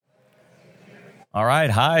All right.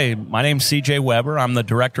 Hi, my name's CJ Weber. I'm the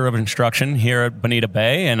Director of Instruction here at Bonita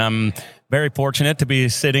Bay, and I'm very fortunate to be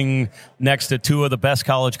sitting next to two of the best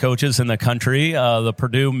college coaches in the country, the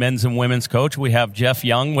Purdue men's and women's coach. We have Geoff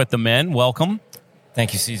Young with the men. Welcome.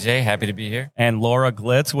 Thank you, CJ. Happy to be here. And Laura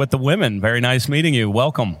Glitz with the women. Very nice meeting you.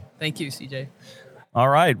 Welcome. Thank you, CJ. All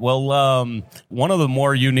right. Well, one of the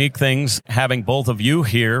more unique things having both of you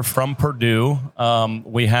here from Purdue,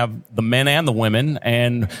 we have the men and the women,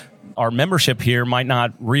 and our membership here might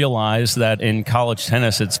not realize that in college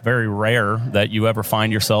tennis, it's very rare that you ever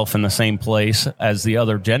find yourself in the same place as the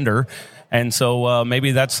other gender. And so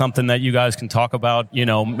maybe that's something that you guys can talk about,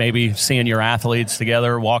 maybe seeing your athletes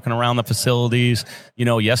together, walking around the facilities.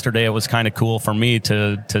 Yesterday it was kind of cool for me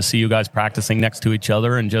to see you guys practicing next to each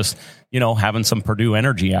other and just, having some Purdue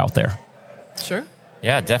energy out there. Sure.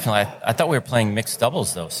 Yeah, definitely. I thought we were playing mixed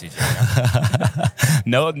doubles, though, CJ.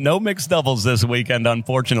 No mixed doubles this weekend,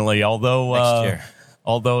 unfortunately. Although next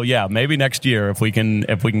year. Yeah, maybe next year if we can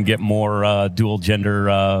get more dual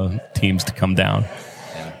gender teams to come down.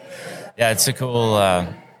 Yeah, it's a cool,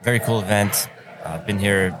 very cool event. I've been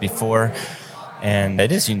here before, and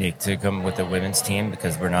it is unique to come with a women's team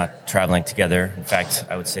because we're not traveling together. In fact,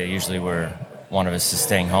 I would say usually one of us is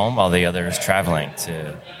staying home while the other is traveling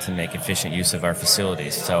to make efficient use of our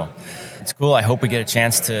facilities. So it's cool. I hope we get a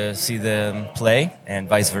chance to see them play and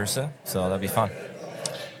vice versa. So that'll be fun.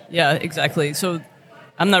 Yeah, exactly. So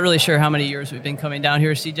I'm not really sure how many years we've been coming down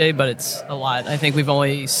here, CJ, but it's a lot. I think we've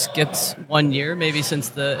only skipped 1 year, maybe since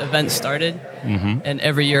the event started. Mm-hmm. And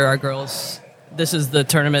every year our girls, this is the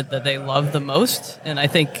tournament that they love the most. And I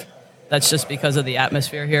think that's just because of the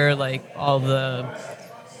atmosphere here,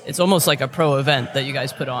 it's almost like a pro event that you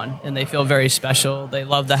guys put on, and they feel very special. They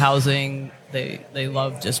love the housing. They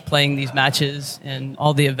love just playing these matches and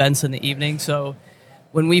all the events in the evening. So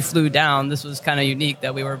when we flew down, this was kind of unique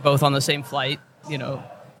that we were both on the same flight,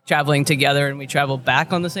 traveling together, and we traveled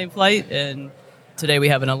back on the same flight. And today we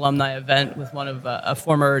have an alumni event with one of a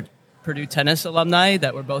former Purdue tennis alumni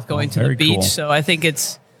that we're both going to the beach. Cool. So I think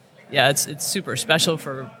it's super special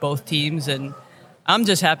for both teams, and I'm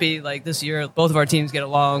just happy this year both of our teams get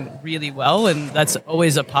along really well, and that's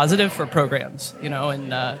always a positive for programs,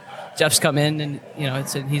 and Geoff's come in and,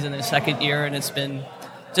 he's in his second year, and it's been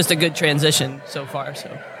just a good transition so far.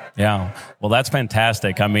 So. Yeah, well, that's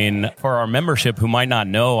fantastic. I mean, for our membership who might not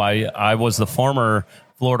know, I was the former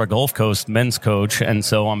Florida Gulf Coast men's coach, and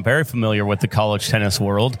so I'm very familiar with the college tennis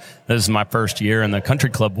world. This is my first year in the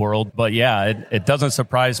country club world, but yeah, it doesn't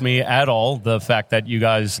surprise me at all, the fact that you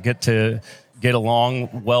guys get to get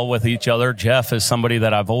along well with each other. Geoff is somebody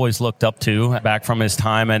that I've always looked up to back from his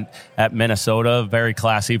time at Minnesota, very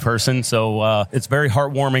classy person. So it's very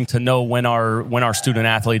heartwarming to know when our student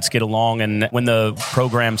athletes get along and when the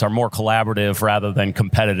programs are more collaborative rather than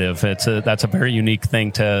competitive. That's a very unique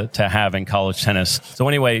thing to have in college tennis. So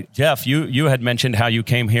anyway, Geoff, you had mentioned how you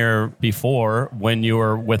came here before when you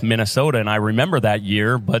were with Minnesota, and I remember that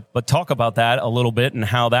year, but talk about that a little bit and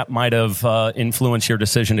how that might have influenced your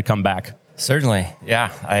decision to come back. Certainly.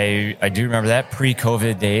 Yeah, I do remember that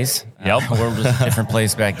pre-COVID days. Yep. The world was a different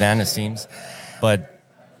place back then, it seems. But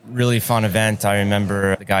really fun event. I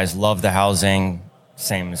remember the guys loved the housing,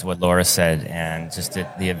 same as what Laura said, and just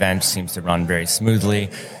the event seems to run very smoothly.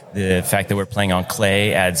 The fact that we're playing on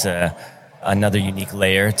clay adds another unique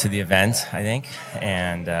layer to the event, I think.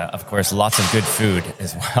 And, of course, lots of good food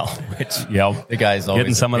as well, which the guys always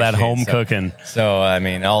getting some of that home cooking. So, I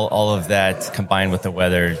mean, all of that combined with the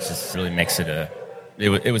weather just really makes it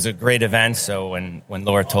it was a great event. So when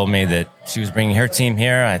Laura told me that she was bringing her team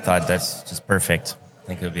here, I thought that's just perfect. I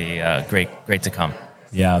think it would be great to come.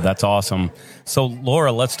 Yeah, that's awesome. So,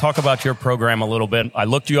 Laura, let's talk about your program a little bit. I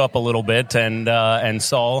looked you up a little bit and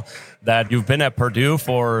saw that you've been at Purdue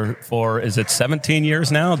for is it 17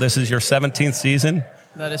 years now? This is your 17th season?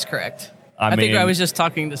 That is correct. I think I was just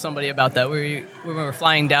talking to somebody about that. We were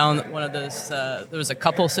flying down one of those, there was a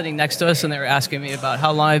couple sitting next to us, and they were asking me about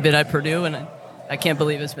how long I've been at Purdue, and I can't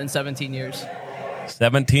believe it's been 17 years.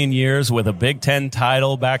 17 years with a Big Ten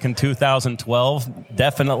title back in 2012.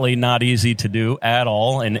 Definitely not easy to do at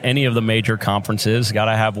all in any of the major conferences. Got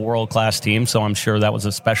to have world-class teams, so I'm sure that was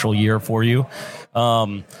a special year for you.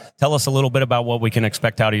 Tell us a little bit about what we can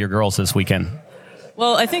expect out of your girls this weekend.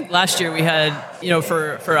 Well, I think last year we had,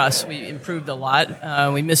 for us, we improved a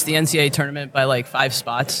lot. We missed the NCAA tournament by 5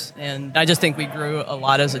 spots, and I just think we grew a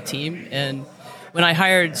lot as a team. And when I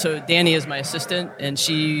hired, so Danny is my assistant, and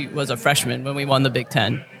she was a freshman when we won the Big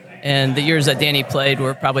Ten. And the years that Danny played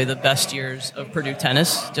were probably the best years of Purdue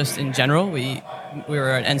tennis, just in general. We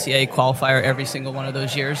were an NCAA qualifier every single one of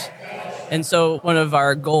those years. And so one of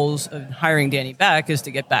our goals of hiring Danny back is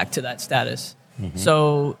to get back to that status.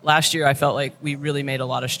 So last year I felt like we really made a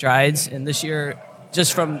lot of strides. And this year,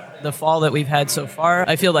 just from the fall that we've had so far,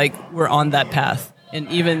 I feel like we're on that path. And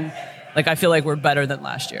even like I feel like we're better than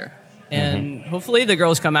last year. And hopefully the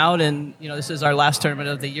girls come out and, this is our last tournament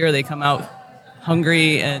of the year. They come out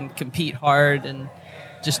hungry and compete hard and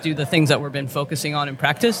just do the things that we've been focusing on in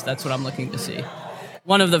practice. That's what I'm looking to see.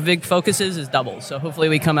 One of the big focuses is doubles. So hopefully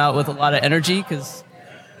we come out with a lot of energy because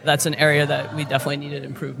that's an area that we definitely needed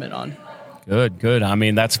improvement on. Good. I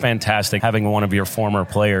mean, that's fantastic. Having one of your former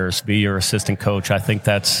players be your assistant coach, I think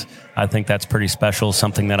that's pretty special.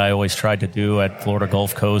 Something that I always tried to do at Florida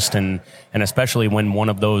Gulf Coast, and especially when one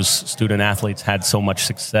of those student athletes had so much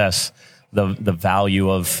success, the value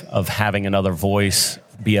of having another voice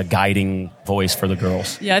be a guiding voice for the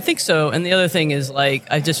girls. Yeah, I think so. And the other thing is,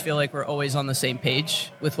 I just feel like we're always on the same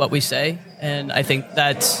page with what we say, and I think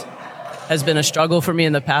that has been a struggle for me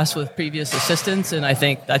in the past with previous assistants, and I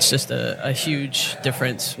think that's just a huge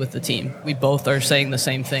difference with the team. We both are saying the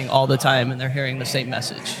same thing all the time, and they're hearing the same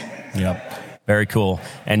message. Yep. Very cool.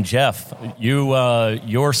 And Geoff,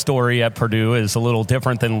 your story at Purdue is a little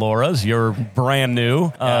different than Laura's. You're brand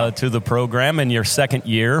new to the program in your second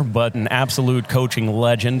year, but an absolute coaching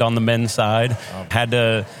legend on the men's side.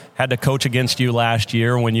 Had to coach against you last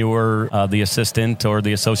year when you were the assistant or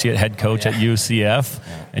the associate head coach at UCF,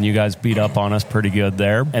 and you guys beat up on us pretty good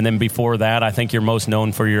there. And then before that, I think you're most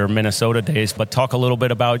known for your Minnesota days. But talk a little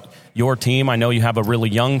bit about your team. I know you have a really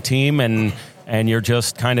young team, and you're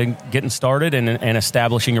just kind of getting started and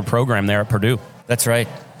establishing your program there at Purdue. That's right.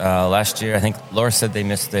 Last year, I think Laura said they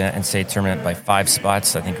missed the NCAA tournament by 5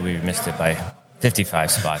 spots. I think we missed it by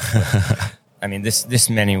 55 spots. I mean, this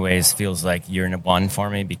many ways feels like year in one for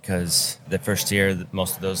me because the first year,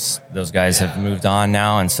 most of those guys have moved on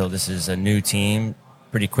now, and so this is a new team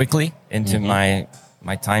pretty quickly into my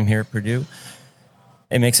time here at Purdue.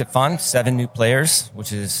 It makes it fun. 7 new players,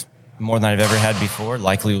 which is more than I've ever had before.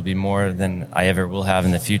 Likely will be more than I ever will have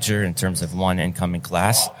in the future in terms of one incoming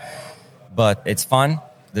class. But it's fun.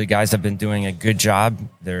 The guys have been doing a good job.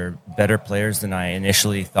 They're better players than I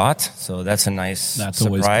initially thought. So that's a nice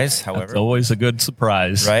surprise. However, that's always a good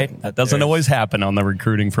surprise. Right? That doesn't always happen on the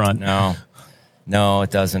recruiting front. No, it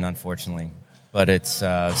doesn't, unfortunately. But it's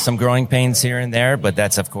some growing pains here and there, but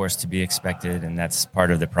that's, of course, to be expected, and that's part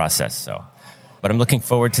of the process. So, but I'm looking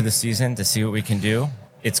forward to the season to see what we can do.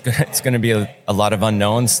 It's going to be a lot of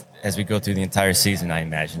unknowns as we go through the entire season, I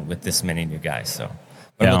imagine, with this many new guys. So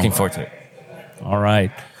I'm looking forward to it. All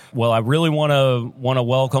right. Well, I really want to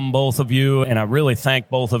welcome both of you, and I really thank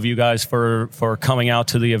both of you guys for coming out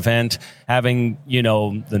to the event, having,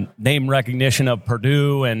 the name recognition of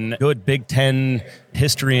Purdue and good Big Ten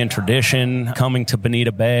history and tradition, coming to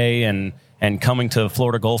Bonita Bay and coming to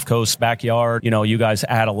Florida Gulf Coast backyard. You guys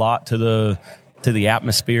add a lot to the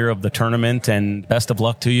atmosphere of the tournament, and best of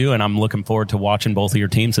luck to you. And I'm looking forward to watching both of your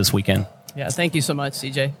teams this weekend. Yeah, thank you so much,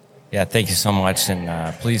 CJ. Yeah, thank you so much.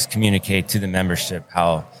 And please communicate to the membership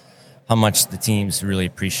how much the teams really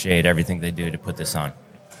appreciate everything they do to put this on.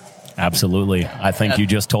 Absolutely. I think you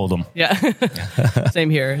just told them. Yeah. Same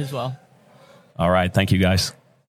here as well. All right. Thank you, guys.